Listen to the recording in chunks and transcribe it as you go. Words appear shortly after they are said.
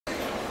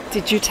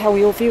Did you tell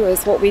your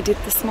viewers what we did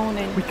this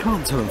morning? We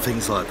can't tell them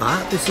things like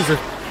that. This is a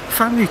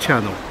family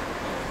channel.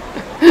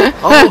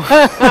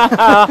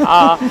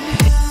 Oh.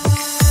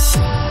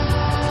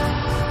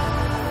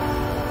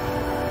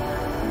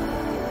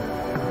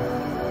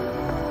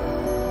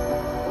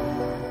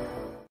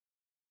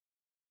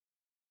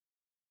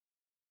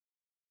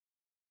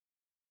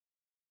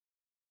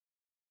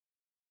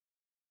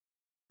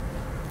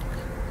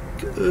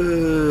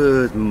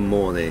 Good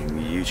morning,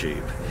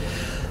 YouTube.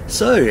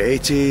 So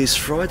it is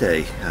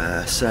Friday,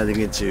 sailing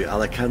into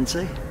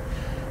Alicante,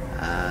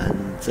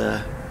 and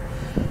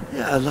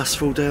yeah, our last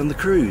full day on the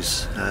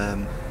cruise.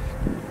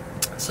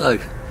 So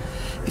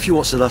if you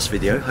watched the last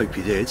video, hope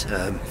you did.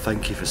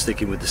 Thank you for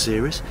sticking with the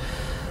series.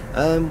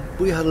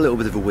 We had a little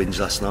bit of a whinge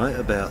last night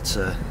about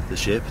the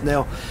ship.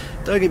 Now,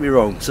 don't get me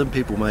wrong, some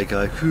people may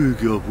go, "Oh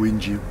God,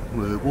 whinging!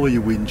 Why are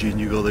you whinging?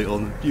 You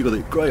got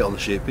it great on the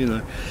ship, you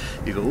know.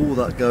 You got all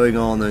that going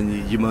on,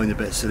 and you moan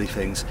about silly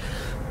things."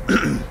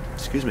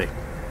 Excuse me.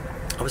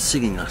 I was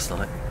singing last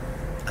night,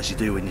 as you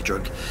do when you're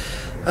drunk.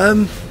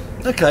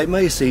 Okay, it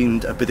may have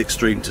seemed a bit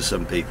extreme to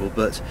some people,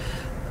 but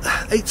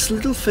it's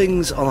little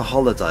things on a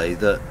holiday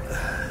that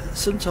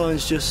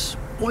sometimes just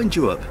wind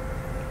you up.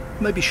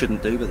 Maybe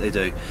shouldn't do, but they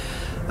do.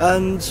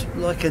 And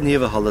like any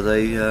other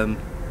holiday,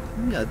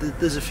 yeah,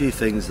 there's a few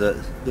things that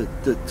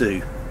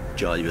do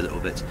jar you a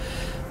little bit.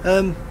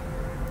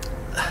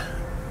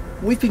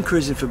 We've been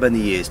cruising for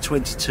many years,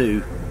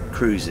 22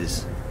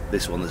 cruises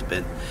this one has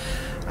been,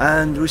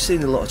 and we've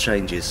seen a lot of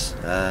changes.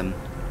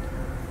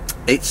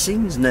 It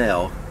seems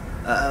now,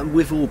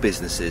 with all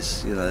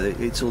businesses, you know,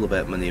 it's all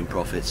about money and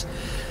profits,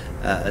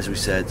 as we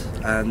said,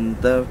 and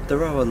there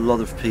are a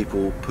lot of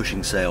people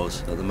pushing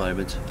sales at the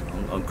moment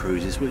on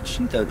cruises, which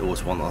you don't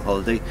always want on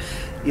holiday.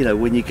 You know,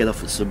 when you get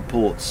off at some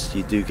ports,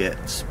 you do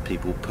get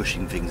people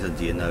pushing things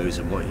under your nose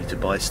and wanting you to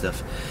buy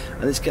stuff,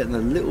 and it's getting a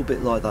little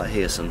bit like that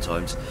here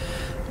sometimes.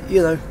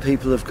 You know,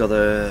 people have got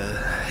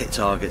to hit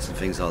targets and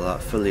things like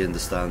that, fully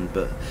understand,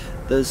 but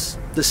there's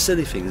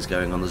silly things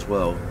going on as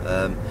well.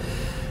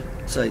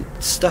 So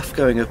stuff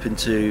going up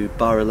into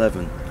bar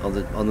 11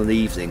 on an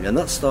evening, and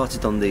that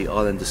started on the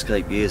Island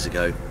Escape years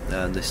ago,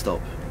 and they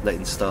stopped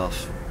letting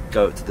staff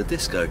go up to the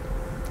disco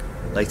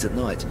late at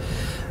night.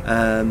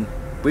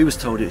 We was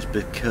told it was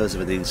because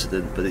of an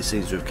incident, but it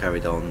seems to have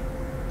carried on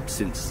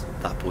since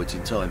that point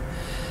in time.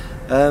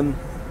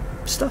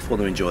 Staff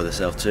want to enjoy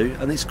themselves too,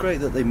 and it's great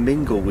that they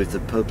mingle with the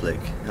public.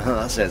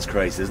 That sounds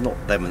crazy, there's not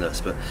them and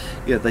us, but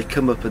you know, they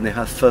come up and they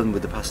have fun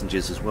with the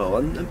passengers as well,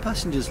 and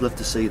passengers love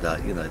to see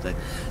that. You know, they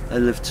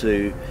love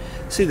to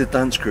see the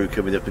dance crew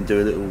coming up and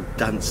do a little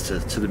dance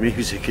to the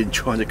music and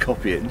trying to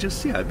copy it, and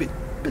just, you know, a bit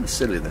of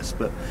silliness,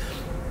 but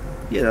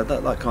you know,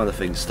 that kind of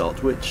thing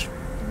stopped, which,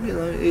 you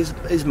know,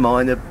 is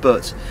minor,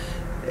 but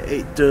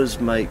it does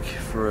make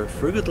for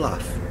a good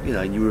laugh, you know,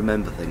 and you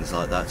remember things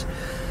like that.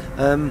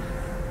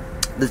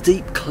 The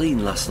deep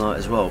clean last night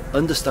as well.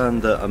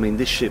 Understand that, I mean,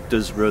 this ship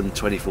does run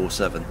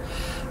 24/7,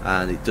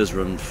 and it does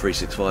run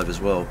 365 as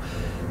well.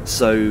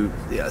 So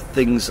yeah,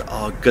 things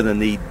are gonna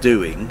need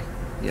doing,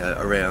 you know,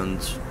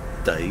 around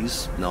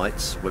days,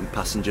 nights when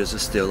passengers are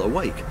still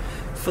awake.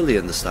 Fully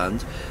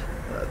understand.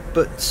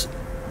 But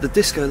the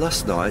disco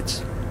last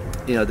night,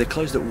 you know, they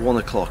closed at 1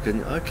 o'clock,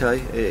 and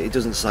okay, it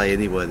doesn't say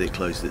anywhere they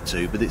closed at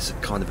 2, but it's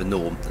kind of a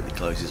norm that it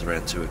closes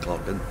around 2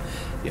 o'clock, and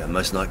yeah,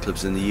 most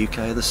nightclubs in the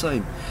UK are the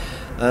same.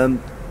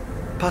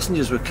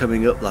 Passengers were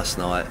coming up last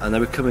night, and they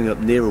were coming up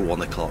nearer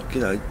 1 o'clock, you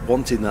know,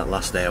 wanting that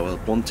last hour,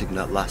 wanting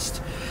that last,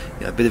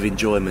 you know, bit of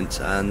enjoyment,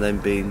 and then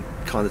being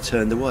kind of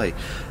turned away.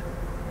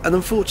 And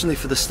unfortunately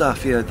for the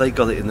staff, you know, they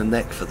got it in the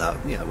neck for that.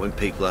 You know, when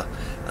people are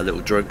a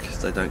little drunk,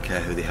 they don't care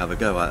who they have a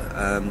go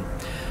at.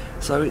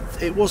 So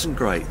it wasn't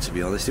great, to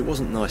be honest. It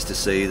wasn't nice to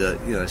see that,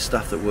 you know,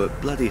 staff that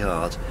work bloody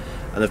hard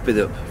and have been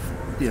up,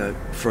 you know,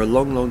 for a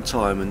long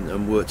time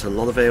and worked a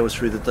lot of hours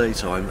through the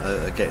daytime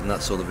are getting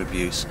that sort of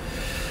abuse.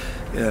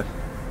 Yeah.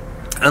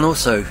 And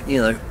also,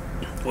 you know,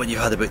 when you've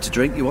had a bit to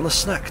drink, you want a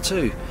snack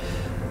too.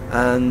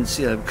 And,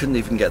 you know, couldn't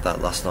even get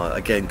that last night,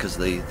 again, because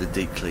the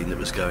deep clean that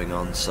was going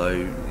on. So,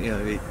 you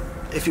know,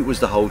 if it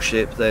was the whole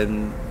ship,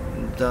 then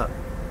that,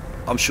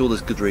 I'm sure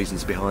there's good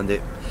reasons behind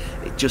it.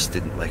 It just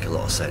didn't make a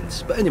lot of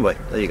sense. But anyway,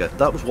 there you go.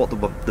 That was what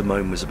the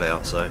moan was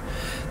about, so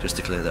just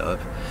to clear that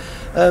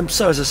up.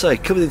 So as I say,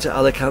 coming into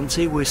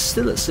Alicante, we're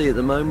still at sea at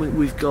the moment.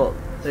 We've got,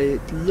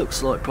 it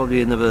looks like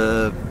probably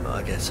another,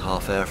 I guess,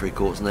 half hour,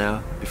 3/4 an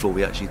hour before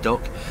we actually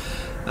dock.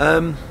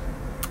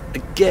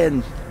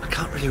 Again, I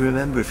can't really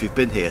remember if you've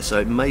been here, so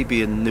it may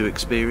be a new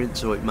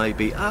experience, or it may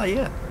be,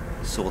 yeah,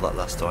 saw that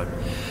last time.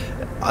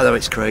 I know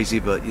it's crazy,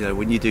 but you know,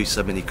 when you do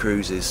so many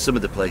cruises, some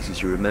of the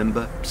places you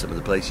remember, some of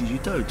the places you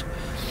don't.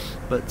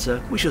 But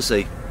we shall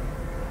see.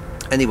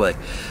 Anyway,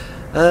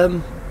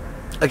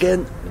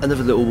 again,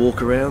 another little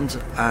walk around,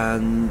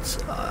 and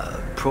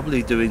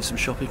probably doing some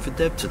shopping for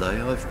Deb today.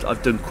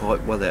 I've done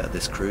quite well out of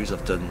this cruise.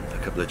 I've done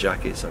a couple of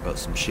jackets, I got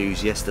some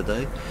shoes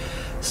yesterday,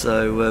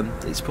 so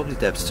it's probably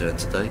Deb's turn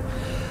today.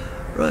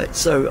 Right,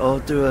 so I'll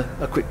do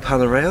a quick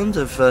pan around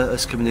of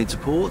us coming into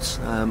port.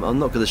 I'm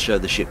not going to show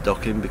the ship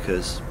docking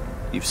because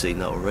You've seen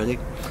that already.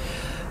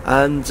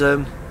 And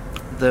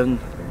then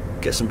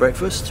get some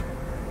breakfast,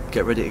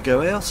 get ready to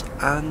go out,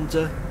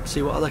 and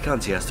see what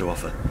Alicante has to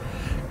offer.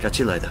 Catch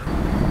you later.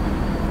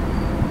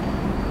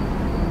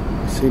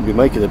 I seem to be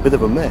making a bit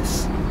of a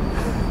mess.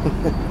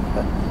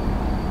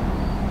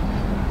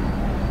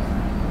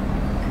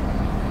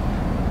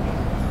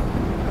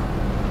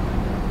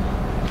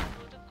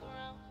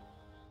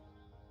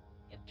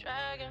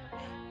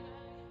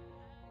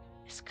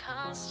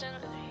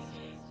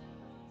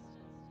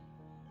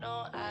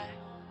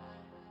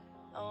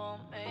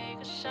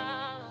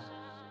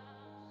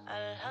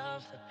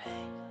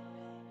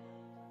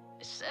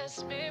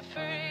 Sets me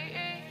free.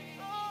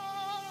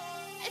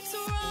 It's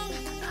wrong,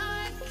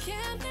 I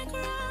can't think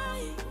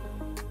right.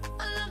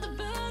 I love the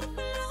bird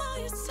below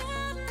you,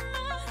 telling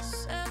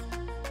myself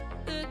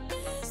that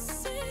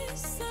this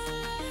is the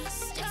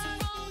last time.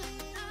 It's wrong,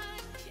 I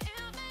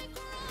can't think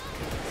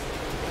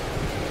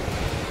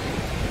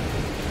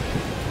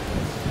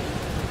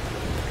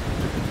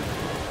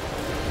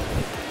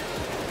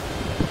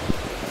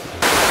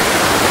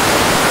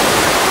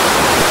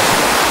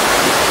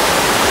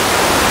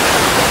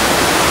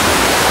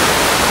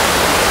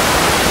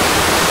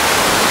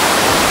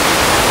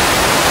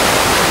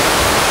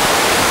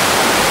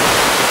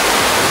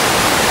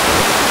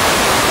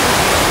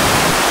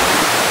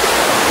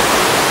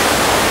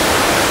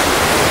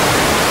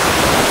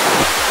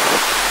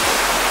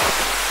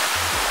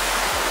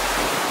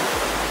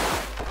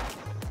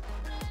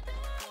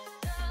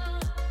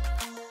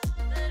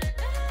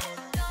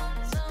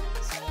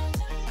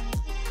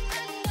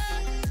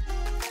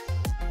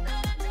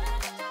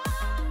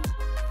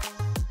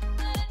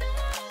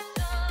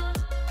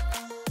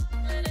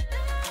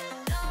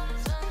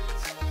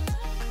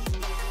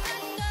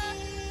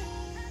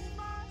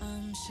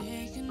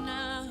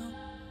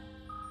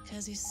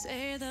Cause you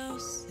say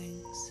those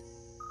things,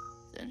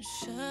 then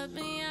shut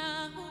me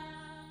out.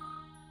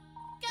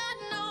 Got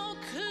no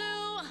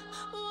clue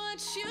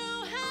what you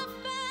have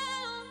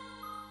found.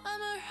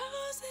 I'm a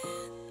rose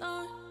in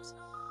thorns,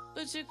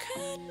 but you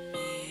cut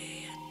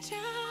me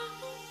down.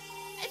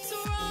 It's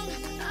wrong,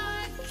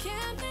 I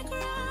can't think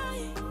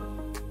right.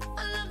 I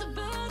love the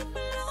bird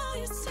below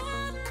you,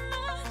 telling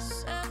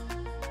myself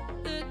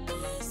that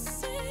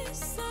this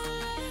is the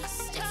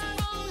last time.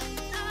 It's wrong,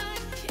 I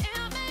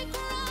can't make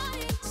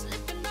right.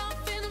 Slipping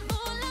off in the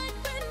moonlight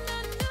when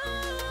I knew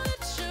the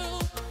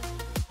truth.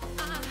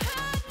 I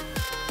had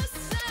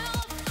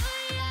myself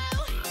for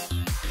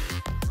you.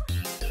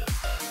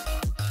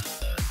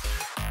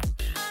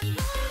 I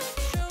know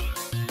the truth.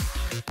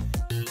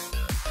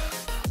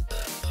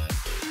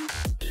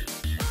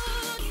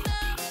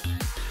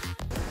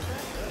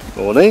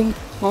 Morning.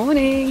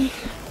 Morning.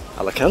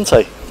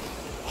 Alicante.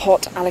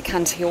 Hot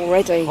Alicante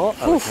already. Hot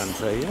Oof.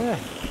 Alicante, yeah.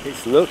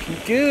 It's looking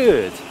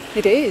good.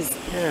 It is.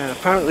 Yeah,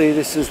 apparently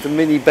this is the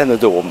mini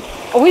Benidorm.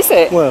 Oh, is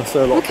it? Well,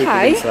 so a lot of people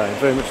have Okay. been saying,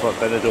 very much like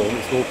Benidorm,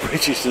 it's more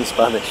British than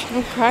Spanish.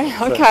 Okay,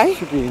 So okay. it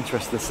should be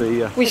interesting to see.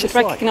 We what should it's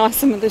like. recognise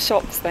some of the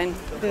shops then.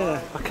 Yeah,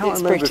 I can't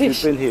It's remember British.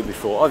 if we've been here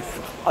before.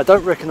 I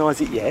don't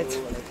recognise it yet,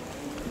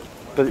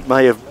 but it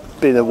may have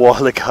been a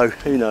while ago,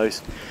 who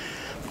knows.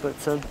 But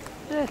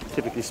yeah,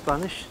 typically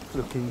Spanish,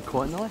 looking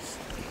quite nice.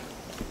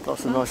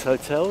 Lots of nice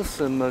hotels,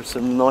 some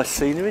nice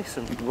scenery,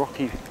 some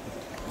rocky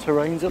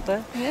terrains up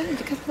there. Yeah,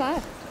 look at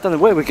that. Don't know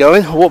where we're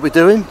going or what we're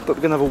doing, but we're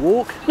going to have a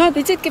walk. No,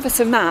 they did give us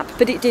a map,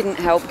 but it didn't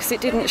help because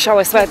it didn't show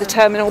us where the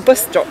terminal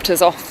bus dropped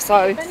us off,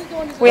 so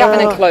we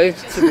haven't a clue.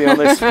 To be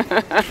honest,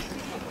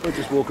 we'll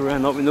just walk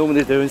around like we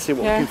normally do and see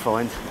what Yeah. we can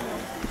find.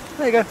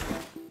 There you go.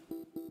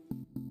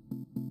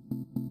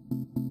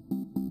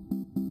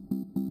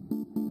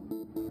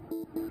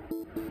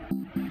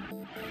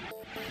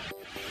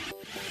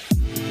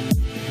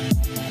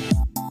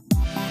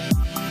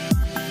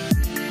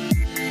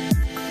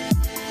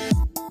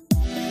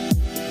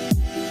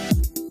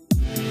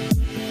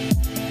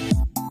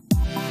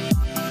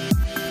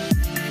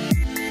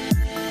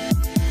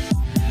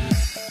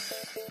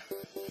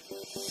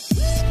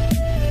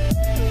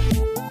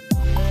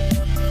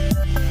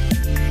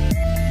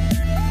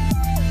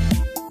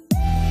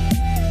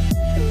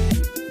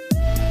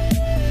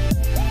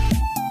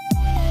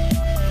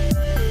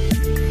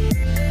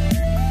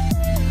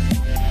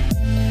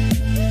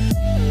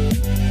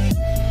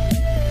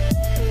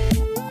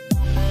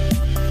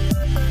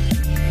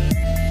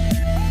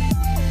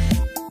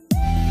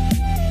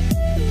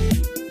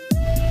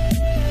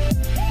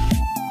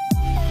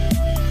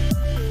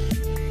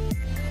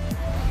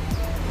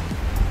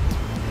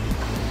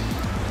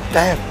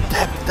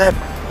 Deb,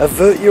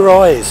 avert your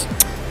eyes.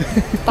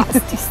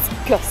 That's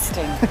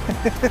disgusting.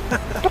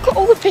 Look at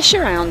all the fish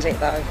around it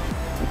though.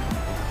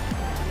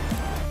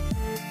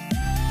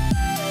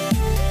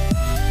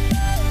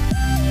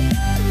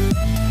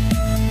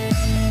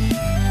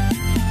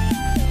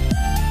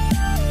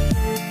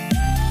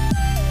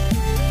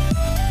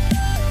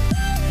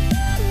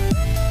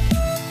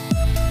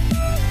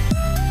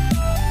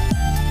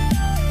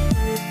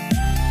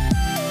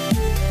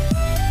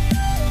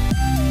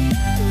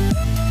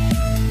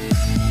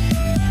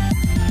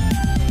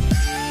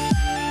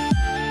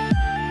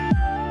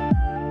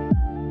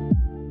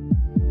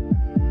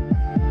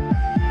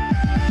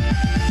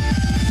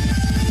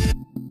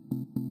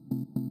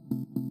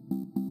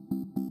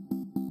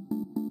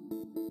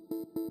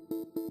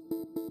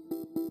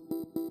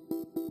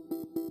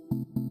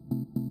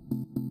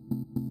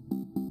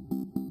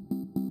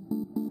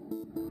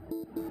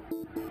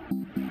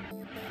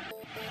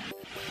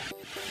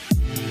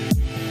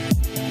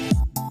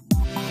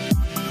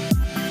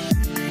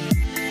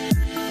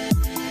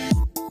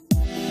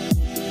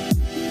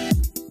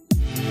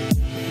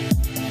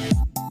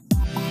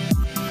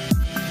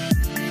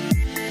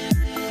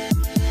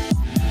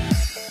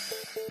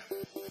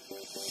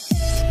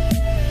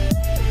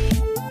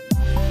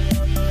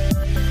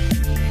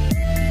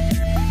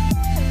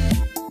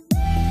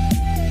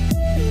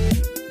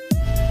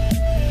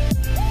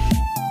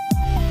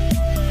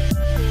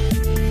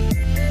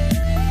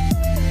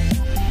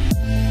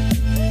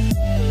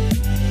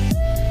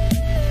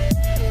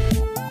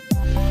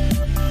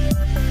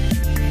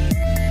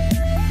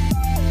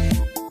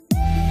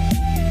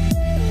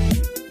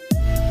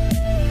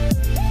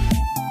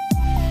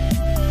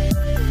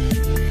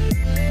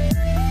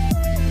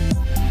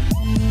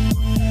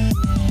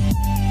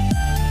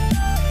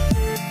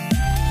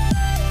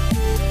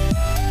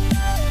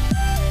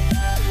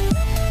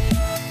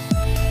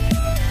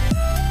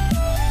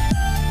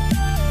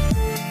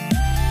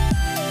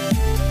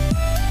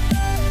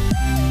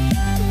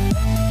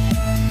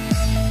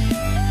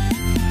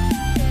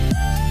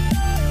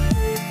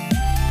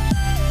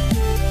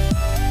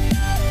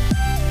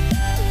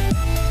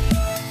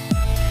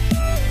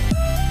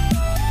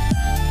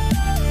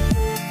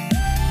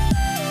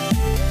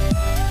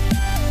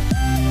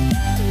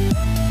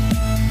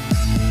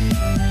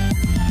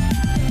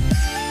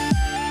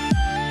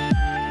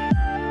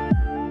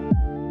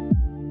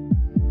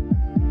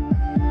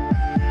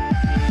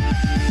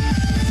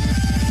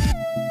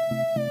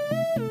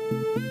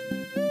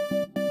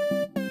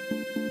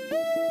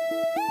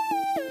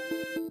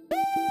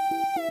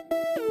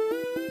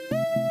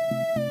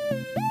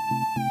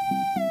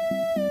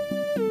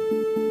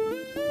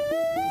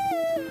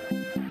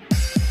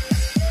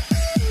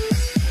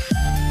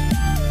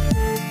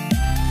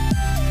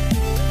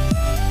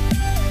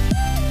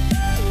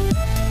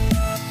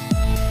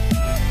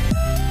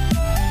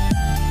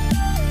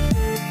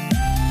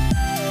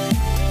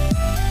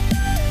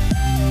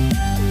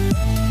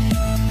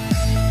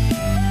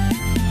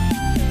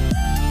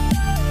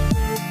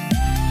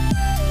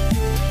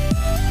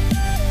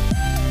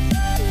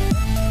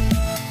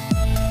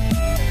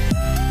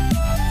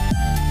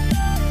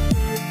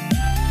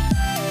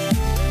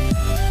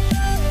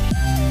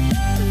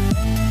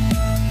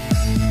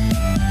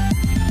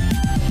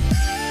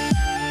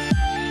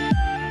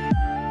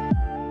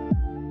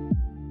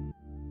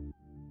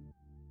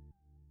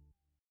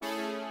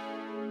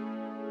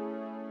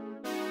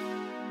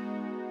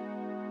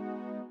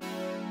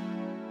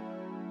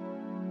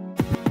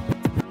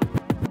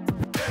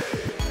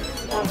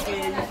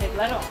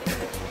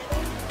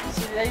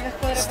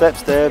 Step,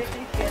 step.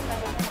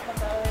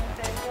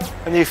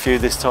 Only a few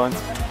this time.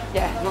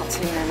 Yeah, not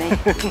too many.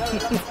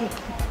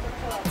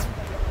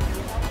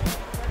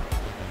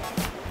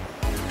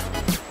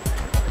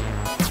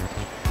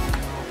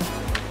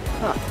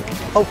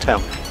 Old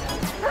Town.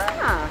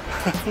 Ah.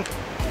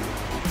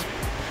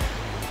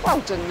 Well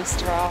done,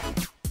 Mr. R.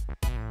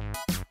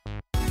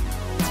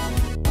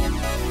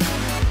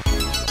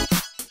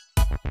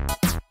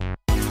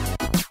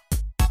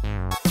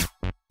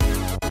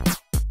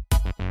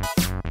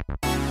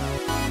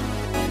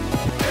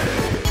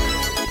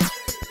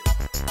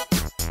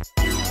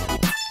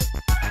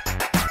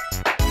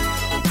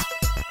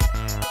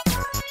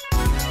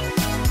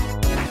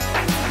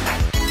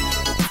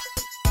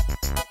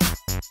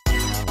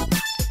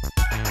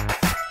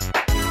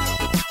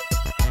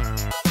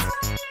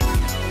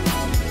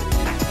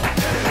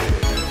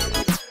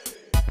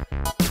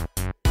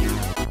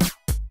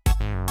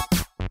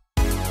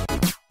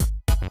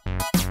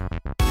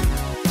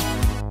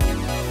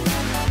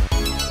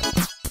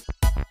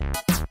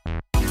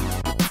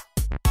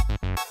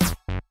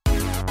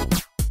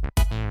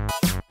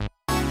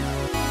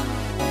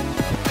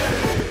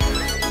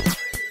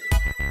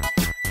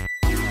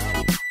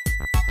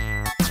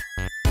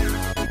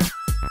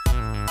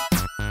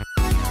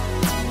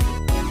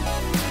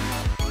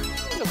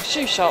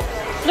 Shoe shop.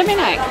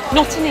 Lemonade,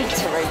 not an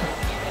eatery.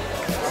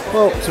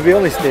 Well, to be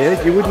honest here,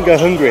 you wouldn't go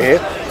hungry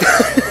here.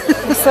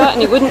 You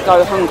certainly wouldn't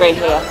go hungry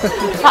here.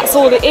 That's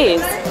all it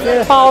is.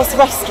 Yeah. Bars,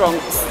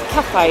 restaurants,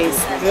 cafes.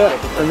 Yeah,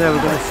 and then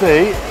we're going to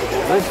see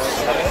this.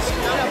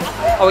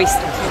 Oh, he's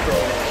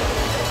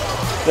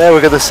There we're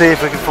going to see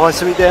if we can find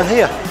something down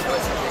here.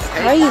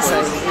 crazy.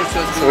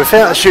 So we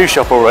found a shoe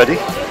shop already.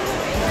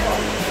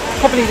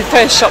 Probably the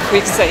first shop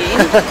we've seen.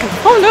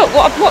 Oh look,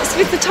 what's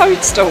with the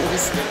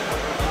toadstools?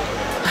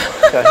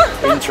 Okay,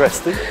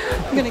 interesting.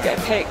 I'm going to get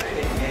a pic.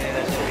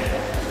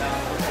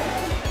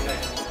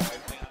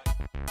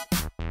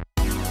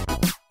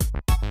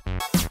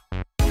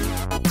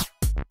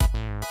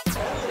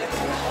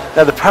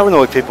 Now the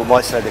paranoid people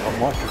might say they've got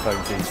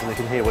microphones in so they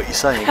can hear what you're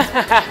saying.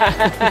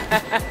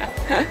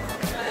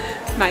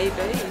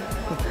 Maybe.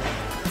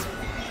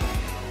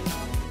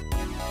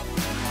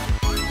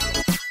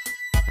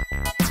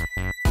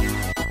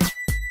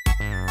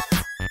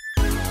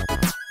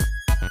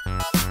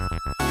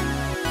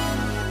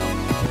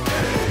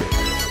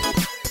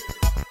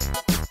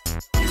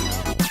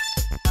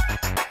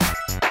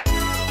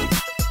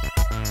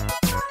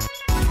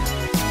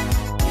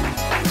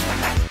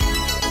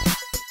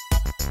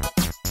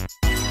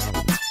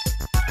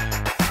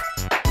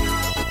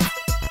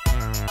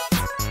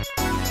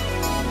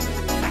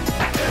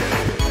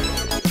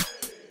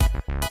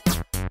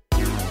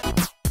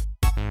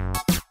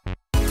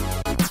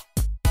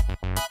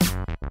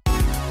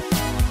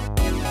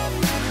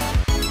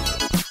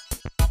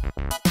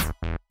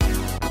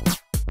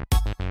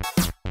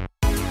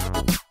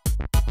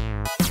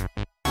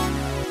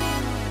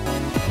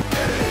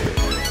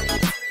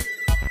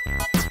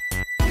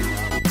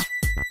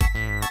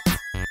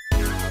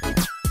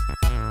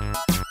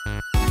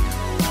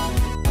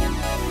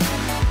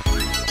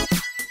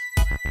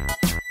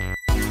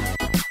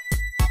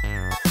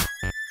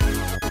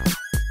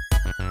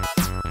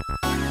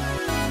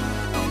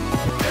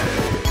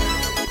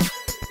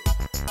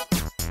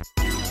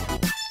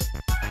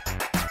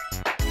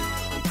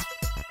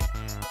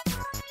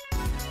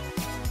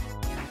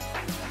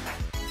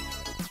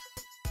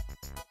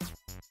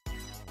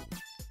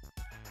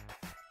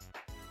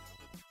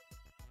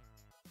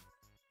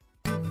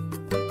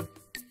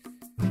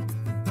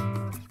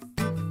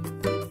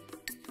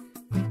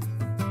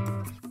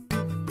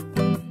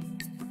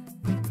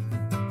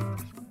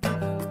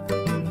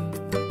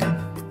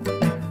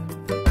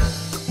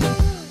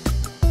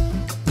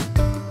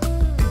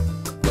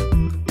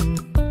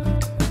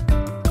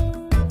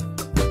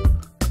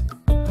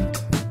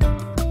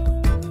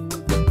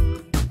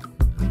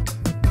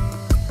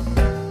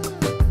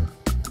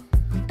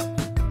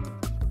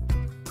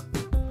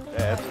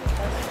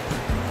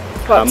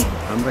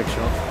 Handbag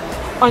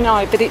shop. I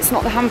know, but it's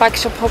not the handbag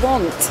shop I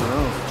want.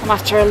 Oh. I'm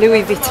after a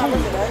Louis Vuitton.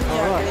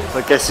 Alright.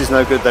 I guess it's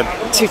no good then.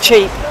 Too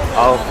cheap.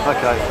 Oh,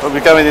 okay. But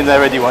we're going in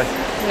there anyway.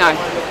 No.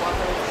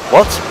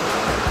 What?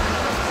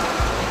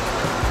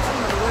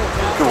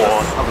 Go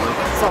on, have a look.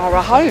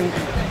 Zara home.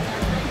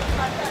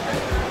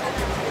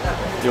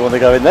 You want to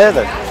go in there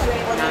then?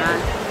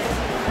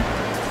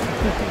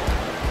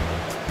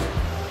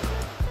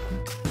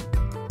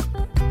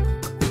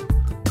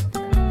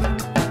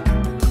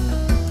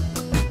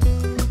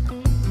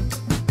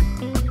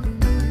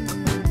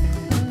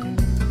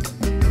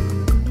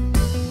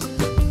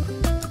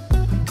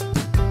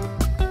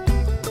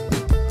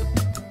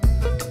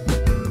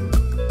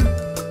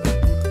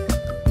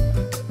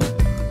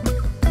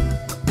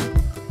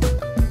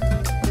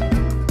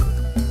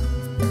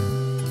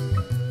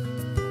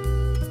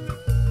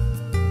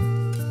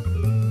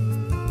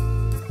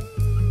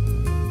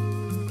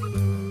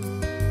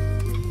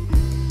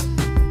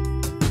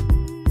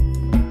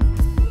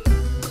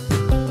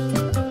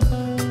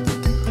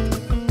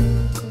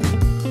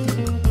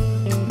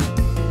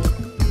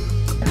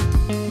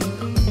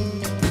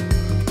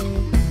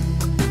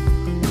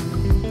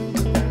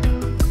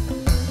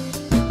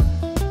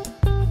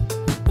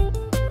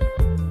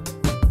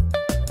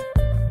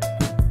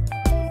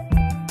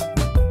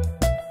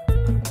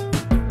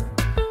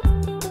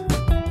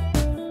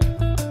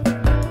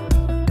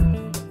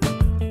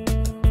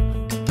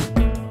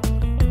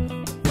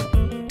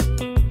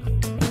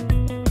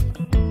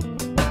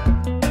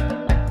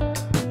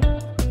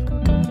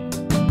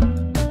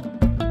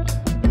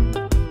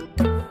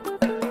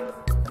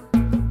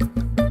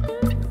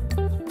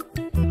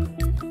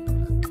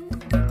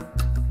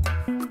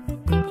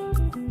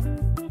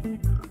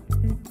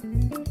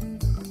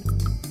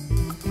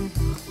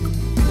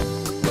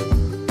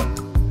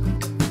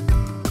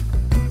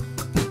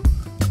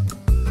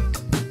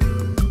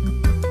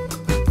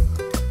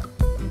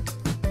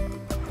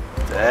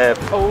 Deb.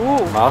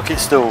 Oh. Market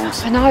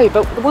stalls. I know,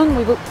 but the one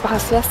we walked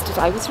past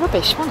yesterday was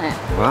rubbish, wasn't it?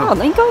 Wow. Oh,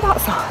 then go that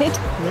side.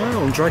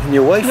 No, I'm dragging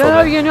you away from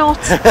No, it. you're not.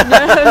 No.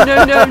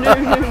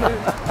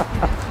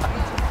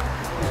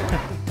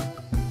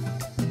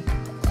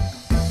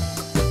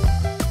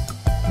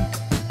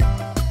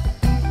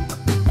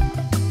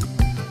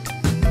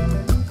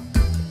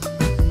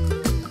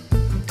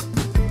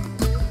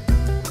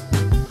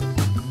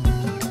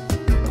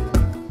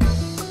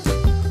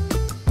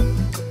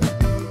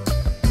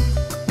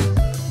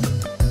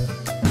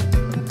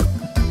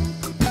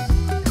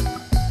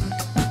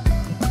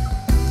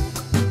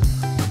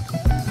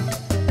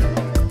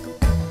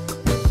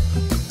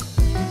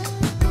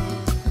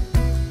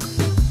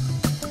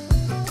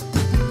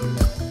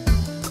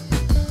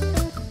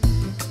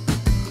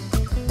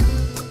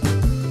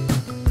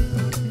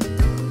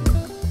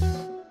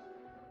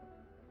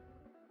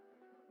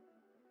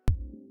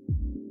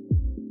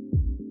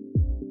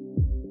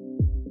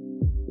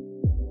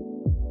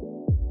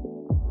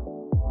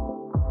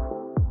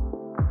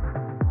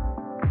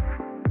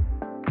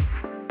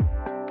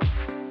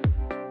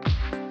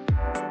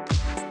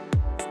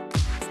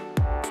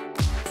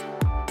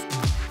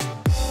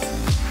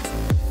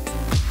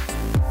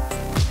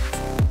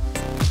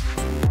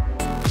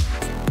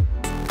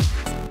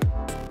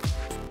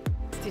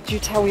 Did you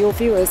tell your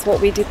viewers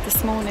what we did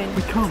this morning?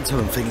 We can't tell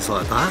them things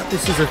like that.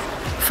 This is a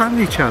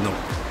family channel.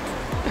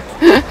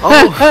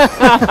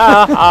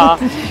 Oh.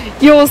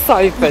 You're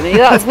so funny.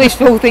 That's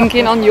wishful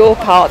thinking on your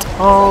part.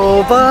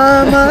 All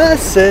by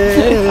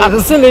myself.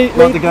 Absolutely.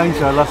 Like the game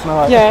show last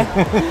night. Yeah.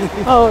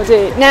 Oh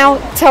dear. Now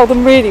tell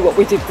them really what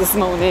we did this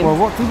morning. Well,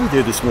 what did we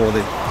do this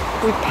morning?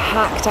 We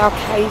packed our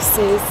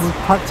cases. We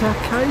packed our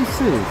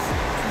cases.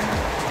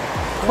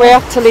 We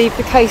have to leave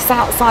the case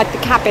outside the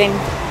cabin,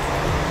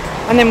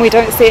 and then we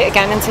don't see it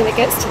again until it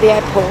gets to the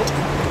airport.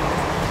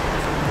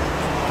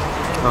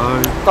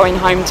 Oh. Going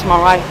home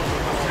tomorrow.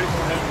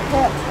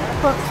 Yeah,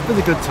 but it's been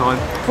a good time.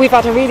 We've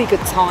had a really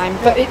good time,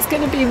 but it's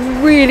going to be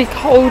really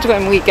cold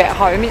when we get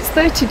home. It's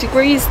 30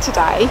 degrees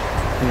today.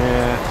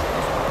 Yeah.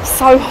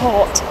 So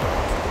hot.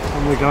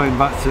 And we're going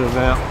back to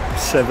about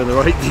 7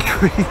 or 8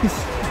 degrees.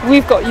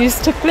 We've got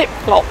used to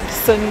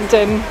flip-flops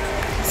and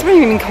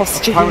swimming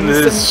costumes. Apparently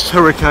there's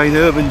Hurricane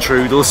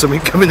Ermentrude or something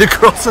coming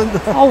across.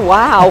 Oh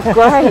wow,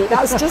 great.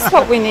 That's just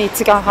what we need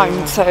to go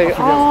home to.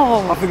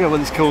 I forget what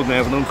it's called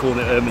now, but I'm calling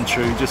it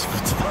Ermentrude just for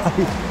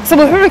today. So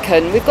a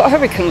hurricane, we've got a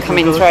hurricane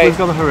coming through. We've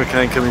got a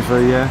hurricane coming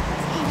through, yeah.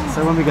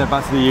 So when we get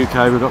back to the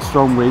UK, we've got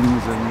strong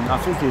winds, and I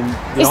think in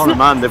the Isle of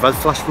Man they've had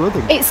flash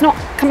flooding. It's not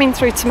coming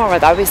through tomorrow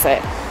though, is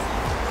it?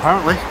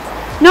 Apparently.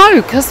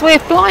 No, because we're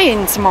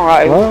flying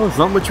tomorrow. Well, there's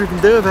not much we can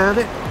do about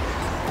it.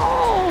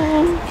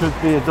 Oh. Could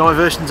be a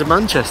diversion to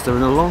Manchester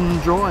and a long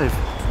drive.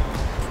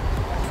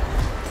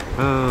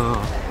 Oh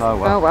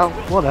well. Oh well.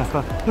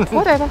 Whatever.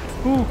 Whatever.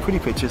 Ooh, pretty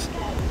pictures.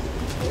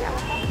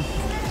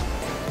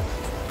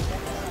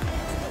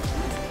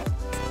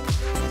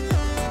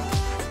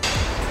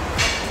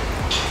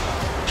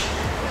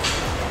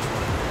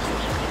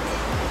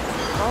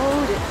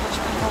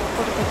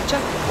 What a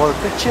picture. What a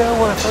picture,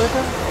 what a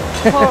photo.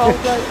 Poor old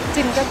bloke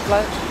didn't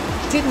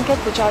get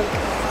the joke.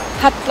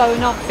 Had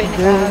blown up in a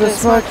cloud of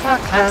smoke,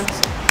 clap hands,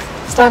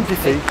 stamp your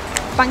feet.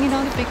 banging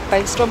on a big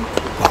bass drum.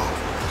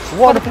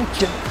 What a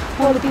picture,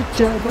 what a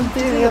picture.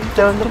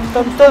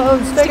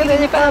 Stick it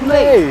in your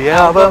family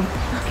album.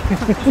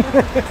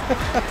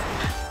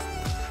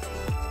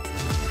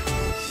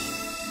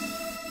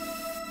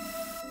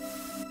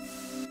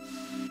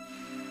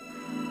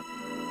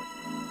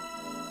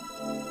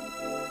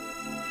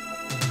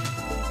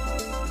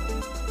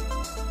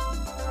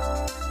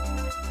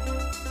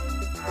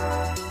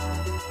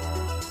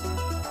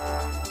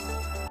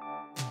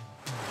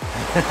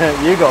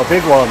 You got a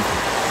big one.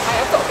 Hey,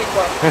 I've got a big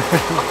one.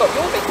 I've got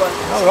your big one.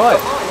 All right.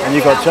 And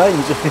you got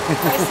change.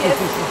 Yes.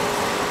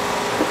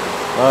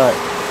 Right.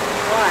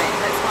 Right,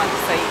 let's find a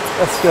seat.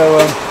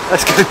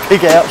 Let's go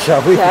pig out,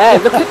 shall we? Yeah,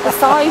 look at the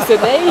size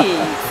of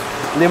these.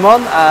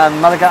 Limon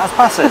and Malaga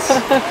passes.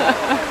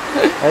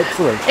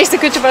 Excellent. It's a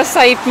good job I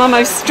saved my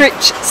most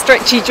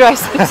stretchy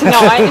dress for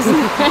tonight, isn't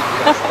it?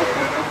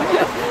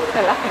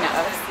 They're laughing at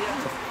us.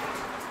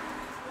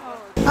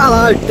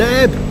 Hello,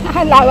 Deb.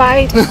 Hello,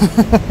 Aid.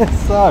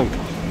 So,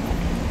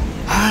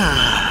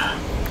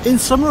 in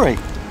summary.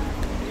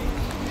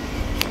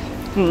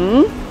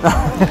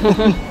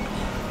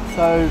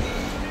 So,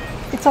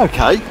 it's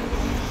okay.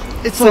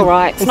 It's all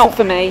right. It's not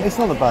for me. It's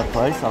not a bad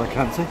place,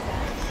 Alicante.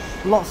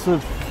 Lots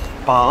of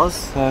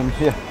bars.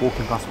 Yeah,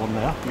 walking past one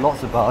now.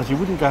 Lots of bars. You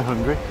wouldn't go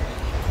hungry.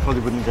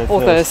 Probably wouldn't go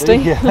thirsty.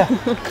 Yeah.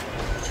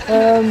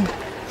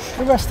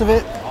 The rest of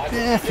it,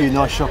 yeah, a few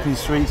nice shopping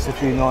streets, a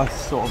few nice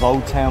sort of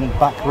old town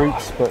back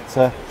routes, but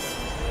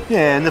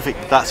yeah, nothing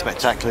that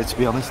spectacular to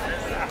be honest.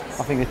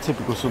 I think a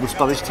typical sort of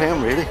Spanish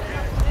town really.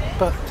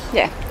 But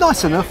yeah,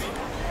 nice enough.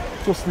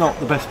 Just not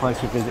the best place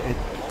we've visited.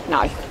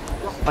 No.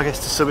 I guess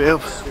to sum it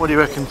up, what do you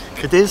reckon?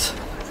 Cadiz?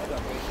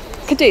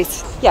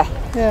 Cadiz, yeah.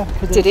 Yeah,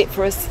 Cadiz. Did it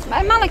for us.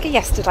 Malaga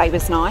yesterday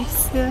was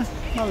nice. Yeah,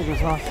 Malaga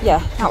was nice.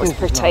 Yeah, that was Cadiz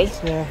pretty.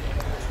 nice, yeah.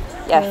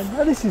 Yes.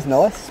 And this is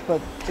nice,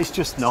 but it's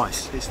just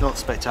nice. It's not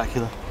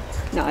spectacular.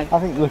 No. I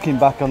think looking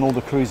back on all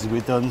the cruises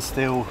we've done,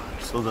 still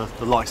sort of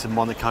the likes of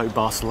Monaco,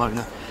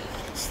 Barcelona,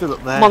 still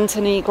up there.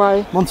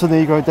 Montenegro.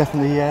 Montenegro,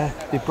 definitely, yeah.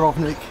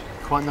 Dubrovnik,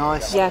 quite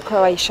nice. Yeah,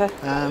 Croatia.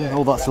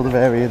 All that sort of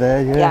area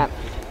there, yeah.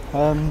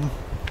 Yeah.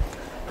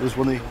 There's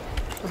one,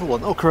 other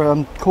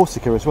one,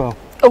 Corsica as well.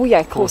 Oh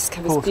yeah,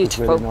 Corsica was Corsica's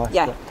beautiful. really nice,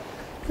 yeah. but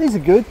these are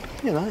good,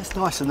 you know, it's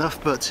nice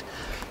enough, but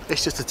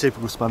it's just a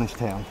typical Spanish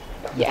town.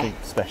 Yeah. Nothing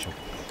special.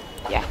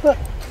 Yeah. But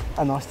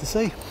nice to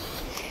see.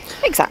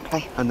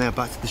 Exactly. And now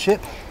back to the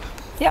ship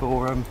Yep.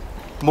 for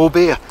more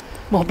beer.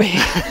 More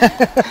beer.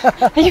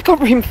 You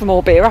got room for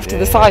more beer after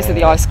the size of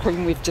the ice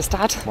cream we've just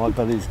had. My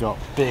belly's got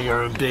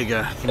bigger and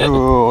bigger.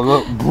 Oh,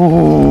 look.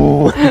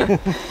 Boo.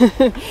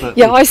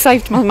 Yeah, I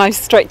saved my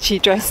most stretchy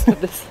dress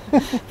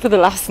for the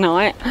last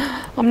night.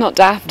 I'm not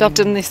daft, I've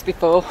done this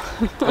before.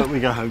 But we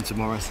go home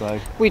tomorrow, so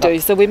We do,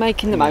 so we're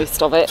making the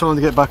most of it. trying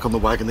to get back on the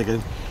wagon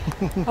again.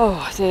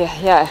 Oh dear,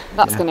 yeah,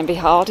 that's going to be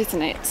hard,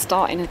 isn't it?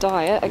 Starting a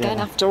diet again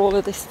after all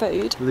of this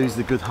food. Lose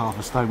the good half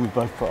a stone we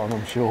both put on,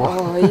 I'm sure.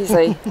 Oh,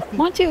 easy.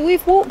 Mind you,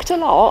 we've walked a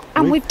lot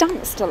and we've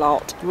danced a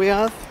lot. We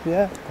have,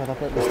 yeah. But I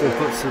bet we still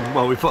put some.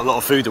 Well, we put a lot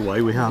of food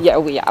away. We have. Yeah,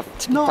 we have.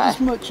 To be Not fair. as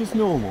much as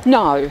normal.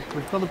 No,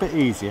 We've gone a bit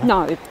easier.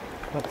 no.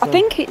 But, I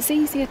think it's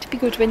easier to be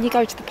good when you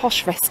go to the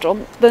posh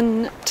restaurant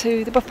than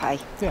to the buffet.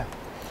 Yeah.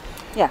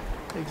 Yeah.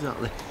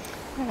 Exactly.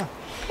 Yeah.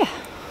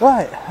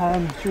 Right.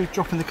 Should we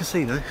drop in the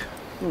casino?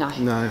 No.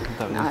 No, I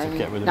don't need to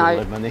get rid of no. all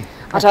that money.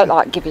 I don't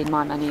like giving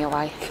my money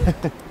away.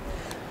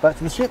 Back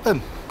to the ship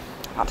then.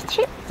 Out to the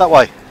ship. That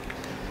way.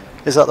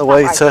 Is that the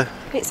way way. to?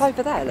 It's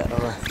over there,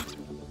 look.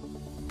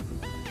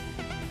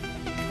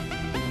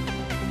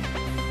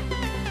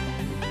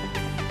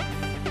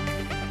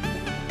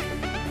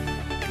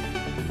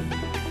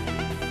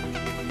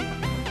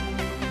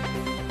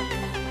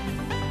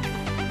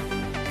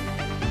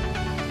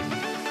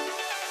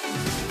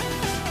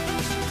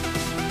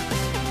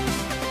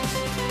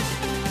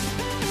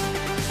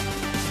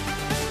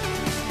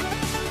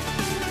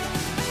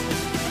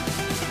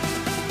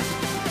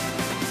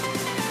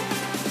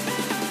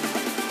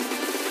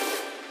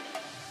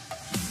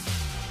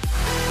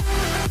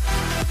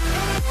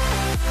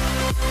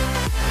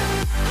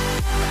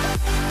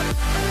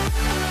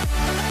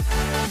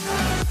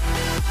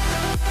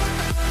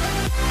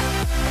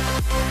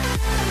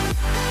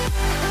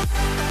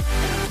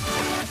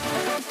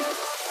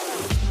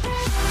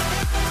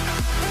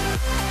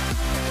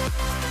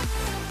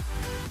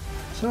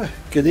 So,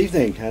 good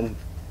evening and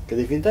good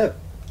evening, Deb.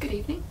 Good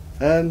evening.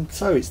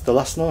 So it's the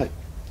last night.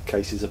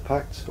 Cases are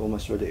packed,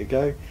 almost ready to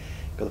go.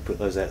 Got to put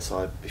those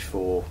outside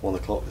before 1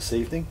 o'clock this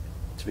evening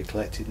to be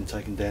collected and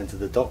taken down to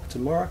the dock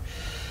tomorrow.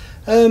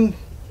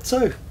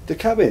 So the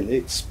cabin,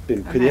 it's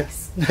been pretty.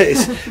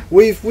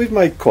 We've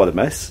made quite a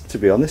mess, to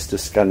be honest.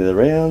 Just scanning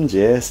around.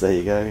 Yes, there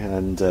you go.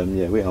 And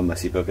yeah, we are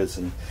messy buggers.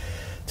 And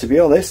to be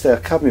honest, our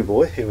cabin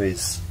boy, who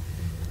is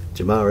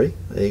Jamari,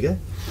 there you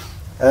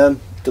go.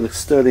 Done a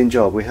sterling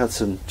job. We had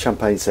some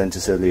champagne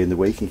centres earlier in the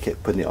week and he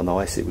kept putting it on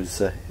ice. It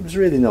was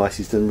really nice.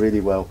 He's done really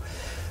well.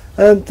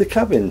 The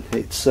cabin,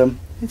 it's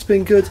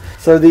been good.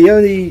 So the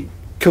only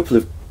couple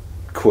of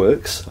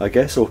quirks, I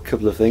guess, or a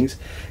couple of things,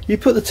 you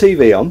put the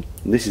TV on,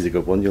 and this is a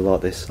good one, you'll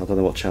like this. I don't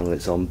know what channel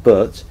it's on,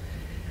 but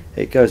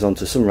it goes on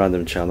to some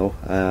random channel,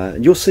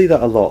 and you'll see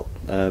that a lot.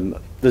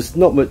 There's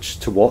not much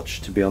to watch,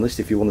 to be honest,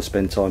 if you want to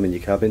spend time in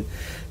your cabin.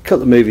 A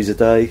couple of movies a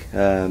day,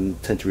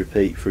 tend to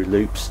repeat through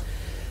loops.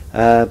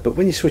 But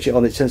when you switch it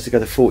on, it tends to go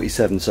to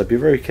 47, so be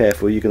very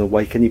careful. You're going to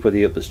wake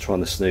anybody up that's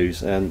trying to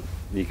snooze, and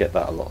you get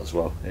that a lot as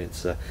well.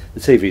 It's the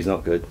TV is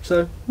not good.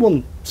 So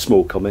one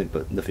small comment,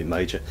 but nothing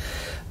major.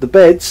 The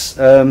beds,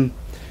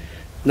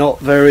 not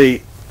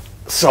very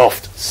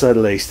soft, to say the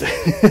least.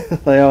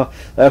 they are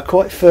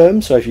quite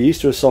firm. So if you're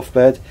used to a soft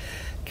bed,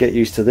 get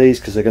used to these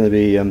because they're going to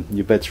be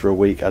your beds for a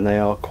week, and they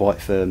are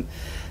quite firm.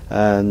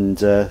 And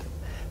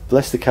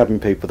bless the cabin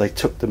people, they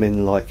tuck them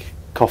in like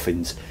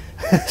coffins.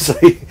 So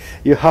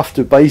you have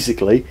to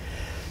basically,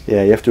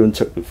 yeah, you have to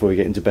untuck them before you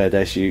get into bed,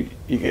 else you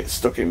get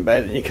stuck in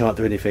bed and you can't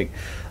do anything.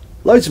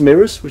 Loads of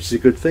mirrors, which is a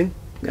good thing,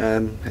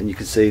 and you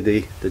can see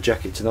the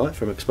jacket tonight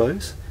from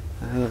Expose.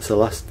 That's the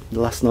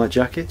last night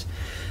jacket.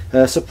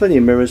 So plenty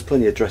of mirrors,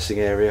 plenty of dressing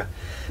area,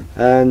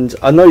 and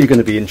I know you're going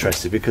to be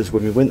interested because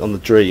when we went on the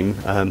Dream,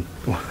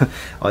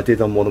 I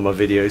did on one of my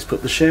videos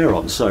put the shower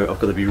on. So I've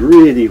got to be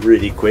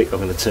really quick. I'm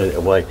going to turn it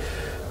away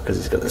because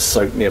it's going to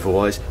soak me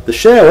otherwise. The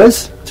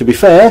showers, to be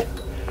fair,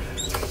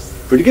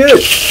 pretty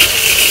good.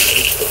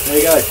 There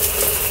you go.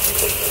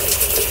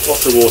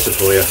 Lots of water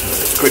for you.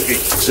 Quickly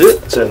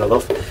turn that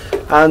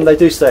off. And they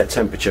do stay at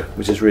temperature,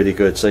 which is really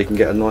good, so you can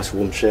get a nice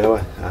warm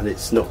shower and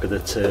it's not going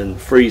to turn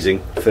freezing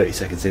 30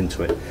 seconds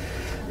into it.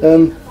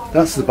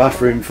 That's the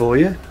bathroom for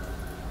you.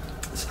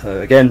 So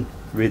again,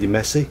 really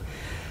messy.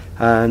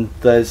 And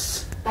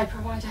they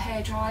provide a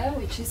hairdryer,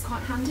 which is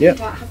quite handy. Yep. You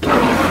don't have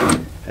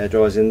to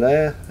hairdryer's in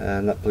there,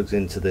 and that plugs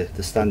into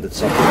the standard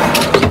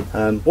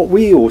socket. What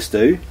we always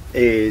do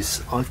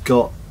is I've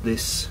got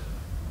this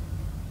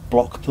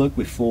block plug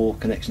with 4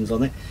 connections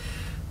on it.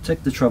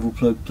 take the travel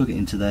plug, plug it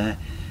into there,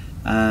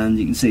 and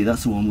you can see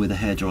that's the one where the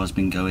hairdryer's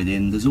been going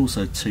in. There's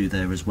also two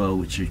there as well,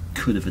 which you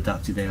could have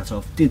adapted out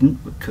of.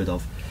 Didn't, but could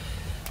have.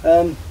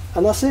 And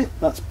that's it.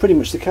 That's pretty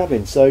much the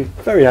cabin. So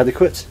very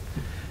adequate.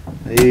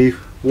 The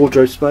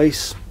wardrobe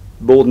space,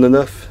 more than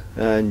enough,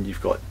 and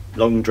you've got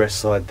long dress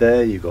side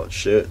there. You've got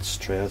shirts,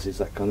 trousers,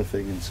 that kind of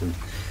thing, and some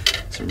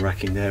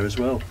racking there as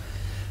well.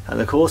 And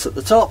of course at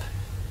the top,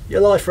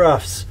 your life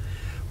rafts,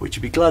 which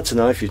you'd be glad to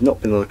know if you've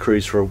not been on a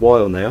cruise for a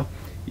while now,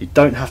 you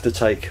don't have to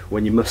take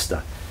when you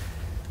muster,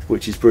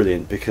 which is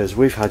brilliant, because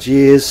we've had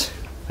years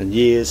and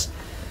years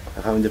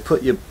of having to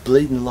put your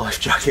bleeding life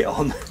jacket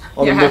on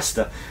a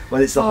muster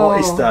when it's the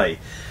hottest day,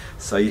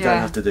 so you don't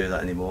have to do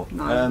that anymore.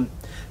 No.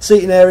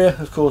 Seating area,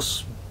 of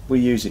course, we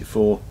use it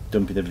for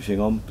dumping everything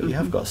on, but you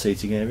have got a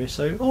seating area,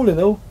 so all in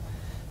all,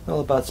 not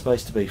a bad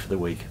space to be for the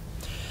week.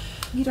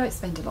 You don't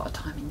spend a lot of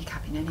time in your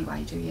cabin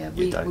anyway, do you?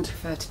 We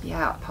prefer to be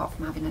out, apart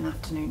from having an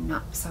afternoon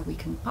nap, so we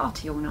can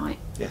party all night.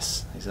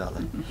 Yes,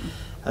 exactly.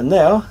 And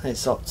now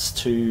it's off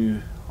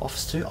to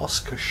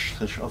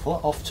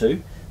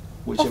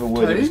whichever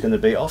word it was going to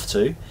be,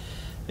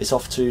 it's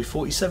off to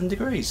 47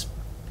 degrees.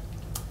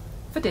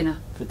 For dinner.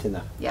 For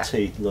dinner. Yeah.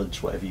 Tea,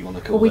 lunch, whatever you want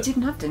to call it. Well, we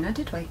didn't have dinner,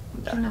 did we?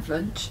 No. Didn't have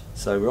lunch.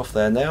 So we're off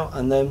there now,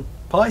 and then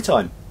party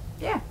time.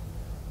 Yeah.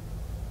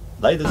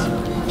 Laters.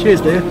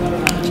 Cheers, dear.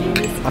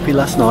 Cheers. Happy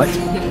last night.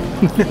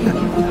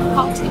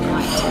 Party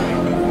night.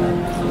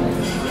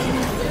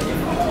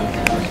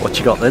 What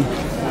you got then?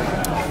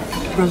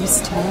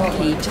 Roast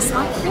turkey, just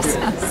like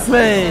Christmas.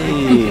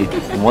 Hey!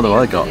 And what have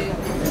I got?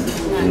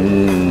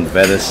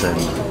 Venison.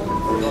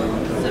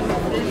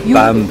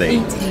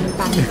 Bambi.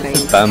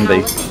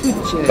 Bambi.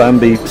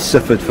 Bambi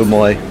suffered for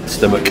my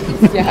stomach.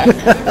 Yeah.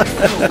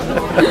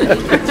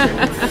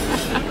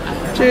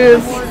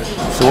 Cheers.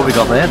 So what we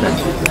got there then?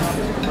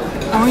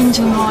 Orange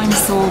and lime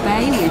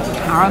sorbet with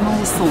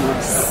caramel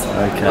sauce.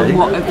 Okay. And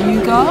what have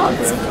you got?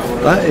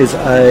 That is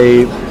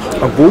a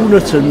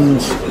walnut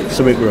and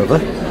something or other.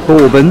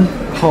 Bourbon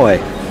pie.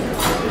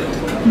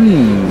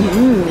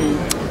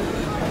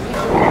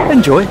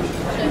 Enjoy.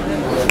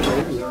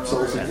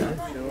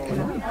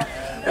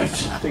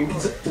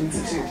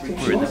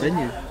 We're in the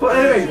venue. But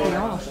anyway,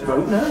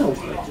 vote now.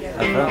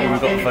 Apparently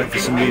we've got to vote for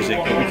some music,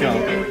 but we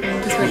can't.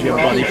 Because we have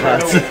body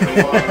parts.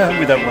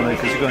 We don't want to,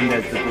 because we're going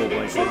down to the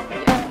Broadway. So.